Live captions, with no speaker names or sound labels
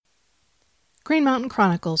Green Mountain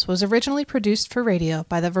Chronicles was originally produced for radio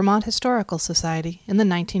by the Vermont Historical Society in the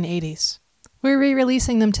 1980s. We're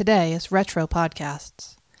re-releasing them today as retro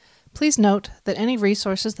podcasts. Please note that any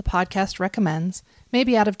resources the podcast recommends may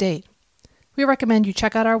be out of date. We recommend you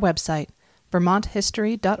check out our website,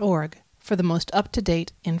 vermonthistory.org, for the most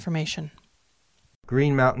up-to-date information.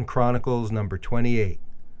 Green Mountain Chronicles number 28.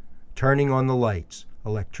 Turning on the Lights.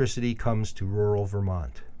 Electricity Comes to Rural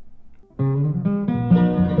Vermont.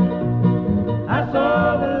 I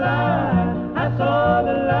saw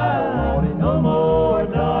the light, no more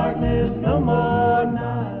darkness, no more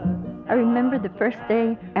night. I remember the first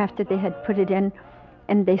day after they had put it in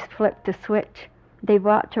and they flipped the switch. They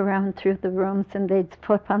walked around through the rooms and they'd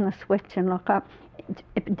flip on the switch and look up.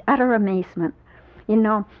 Utter amazement,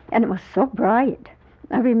 and it was so bright.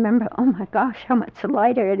 I remember, oh my gosh, how much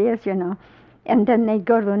lighter it is, And then they'd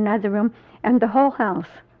go to another room, and the whole house,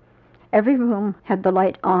 every room had the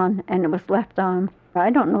light on, and it was left on. I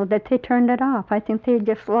don't know that they turned it off. I think they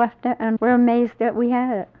just left it, and were amazed that we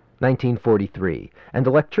had it. 1943, and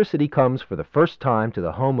electricity comes for the first time to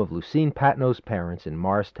the home of Lucine Patnau's parents in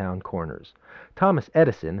Morristown Corners. Thomas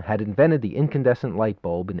Edison had invented the incandescent light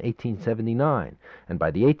bulb in 1879, and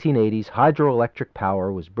by the 1880s, hydroelectric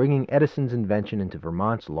power was bringing Edison's invention into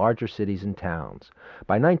Vermont's larger cities and towns.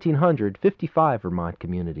 By 1900, 55 Vermont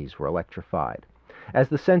communities were electrified. As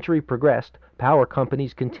the century progressed, power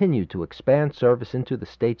companies continued to expand service into the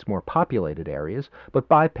state's more populated areas, but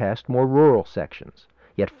bypassed more rural sections.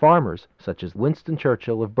 Yet farmers, such as Winston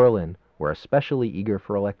Churchill of Berlin, were especially eager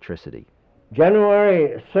for electricity.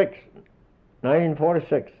 January 6,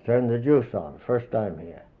 1946, turned the juice on, first time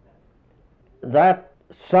here. That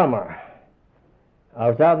summer, I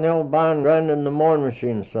was out in the old barn running the mowing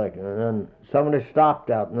machine a second, and then somebody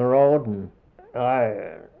stopped out in the road, and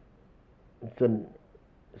I said,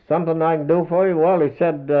 something I can do for you? Well, he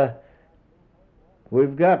said,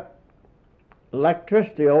 we've got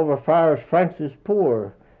electricity over as far as French's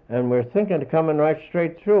Poor, and we're thinking of coming right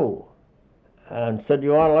straight through. And said,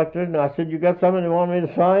 you want electricity? And I said, you got something you want me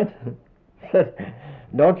to sign? Said,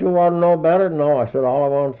 don't you want to know better? No, I said, all I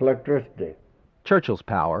want is electricity. Churchill's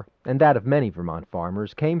power, and that of many Vermont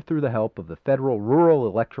farmers, came through the help of the Federal Rural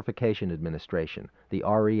Electrification Administration, the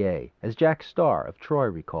REA, as Jack Starr of Troy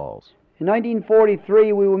recalls. In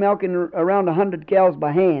 1943, we were milking around 100 cows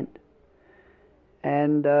by hand.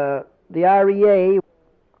 And the REA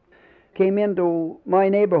came into my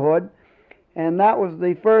neighborhood, and that was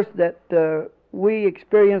the first that we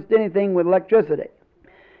experienced anything with electricity.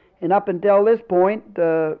 And up until this point,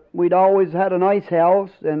 we'd always had an ice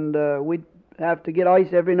house, and we'd have to get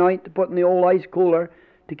ice every night to put in the old ice cooler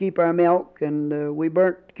to keep our milk, and we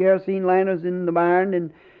burnt kerosene lanterns in the barn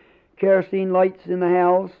and kerosene lights in the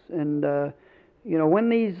house. And when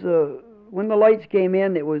the lights came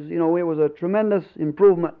in, it was a tremendous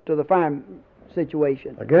improvement to the farm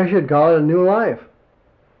situation. I guess you'd call it a new life.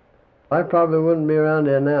 I probably wouldn't be around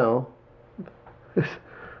there now.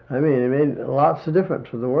 I mean, it made lots of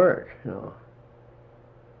difference with the work, And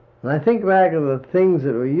I think back of the things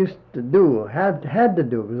that we used to do, had to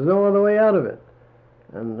do, because there's no other way out of it.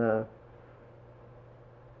 And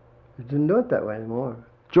we didn't do it that way anymore.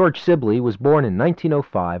 George Sibley was born in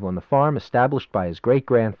 1905 on the farm established by his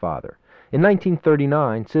great-grandfather. In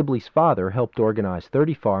 1939, Sibley's father helped organize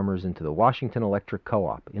 30 farmers into the Washington Electric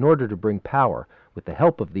Co-op in order to bring power, with the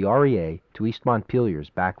help of the REA, to East Montpelier's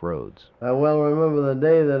back roads. I well remember the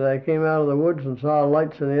day that I came out of the woods and saw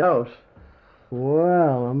lights in the house.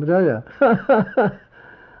 Well, I'm tell you, that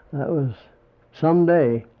was some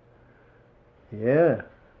day. Yeah.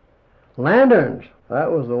 Lanterns.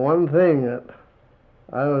 That was the one thing that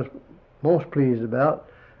I was most pleased about.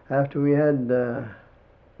 After we had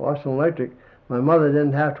Boston Electric, my mother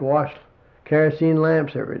didn't have to wash kerosene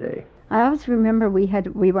lamps every day. I always remember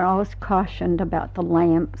we were always cautioned about the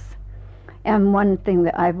lamps. And one thing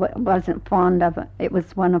that I wasn't fond of, it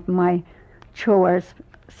was one of my chores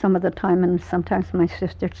some of the time, and sometimes my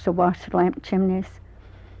sisters to wash lamp chimneys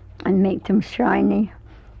and make them shiny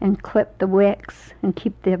and clip the wicks and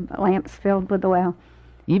keep the lamps filled with oil.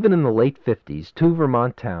 Even in the late 50s, 2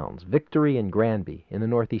 Vermont towns, Victory and Granby, in the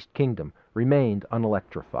Northeast Kingdom, remained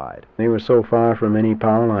unelectrified. They were so far from any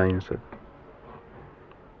power lines that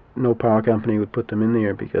no power company would put them in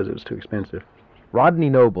there because it was too expensive. Rodney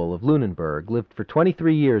Noble of Lunenburg lived for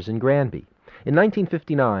 23 years in Granby. In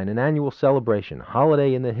 1959, an annual celebration,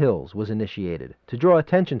 Holiday in the Hills, was initiated to draw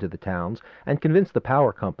attention to the towns and convince the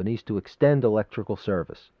power companies to extend electrical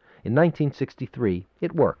service. In 1963,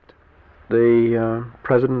 it worked. The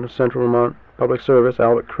president of Central Vermont Public Service,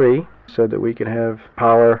 Albert Cree, said that we could have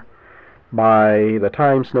power by the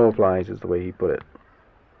time snow flies, is the way he put it.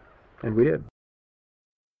 And we did.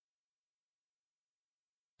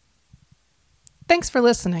 Thanks for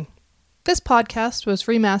listening. This podcast was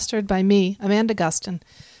remastered by me, Amanda Gustin,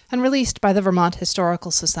 and released by the Vermont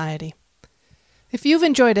Historical Society. If you've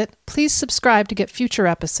enjoyed it, please subscribe to get future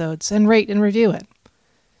episodes and rate and review it.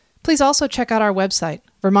 Please also check out our website,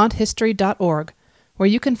 vermonthistory.org, where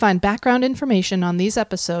you can find background information on these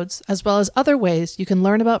episodes as well as other ways you can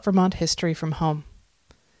learn about Vermont history from home.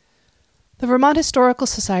 The Vermont Historical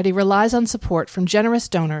Society relies on support from generous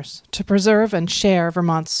donors to preserve and share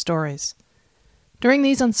Vermont's stories. During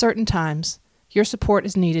these uncertain times, your support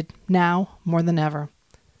is needed now more than ever.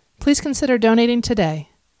 Please consider donating today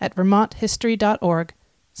at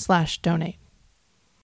vermonthistory.org/donate.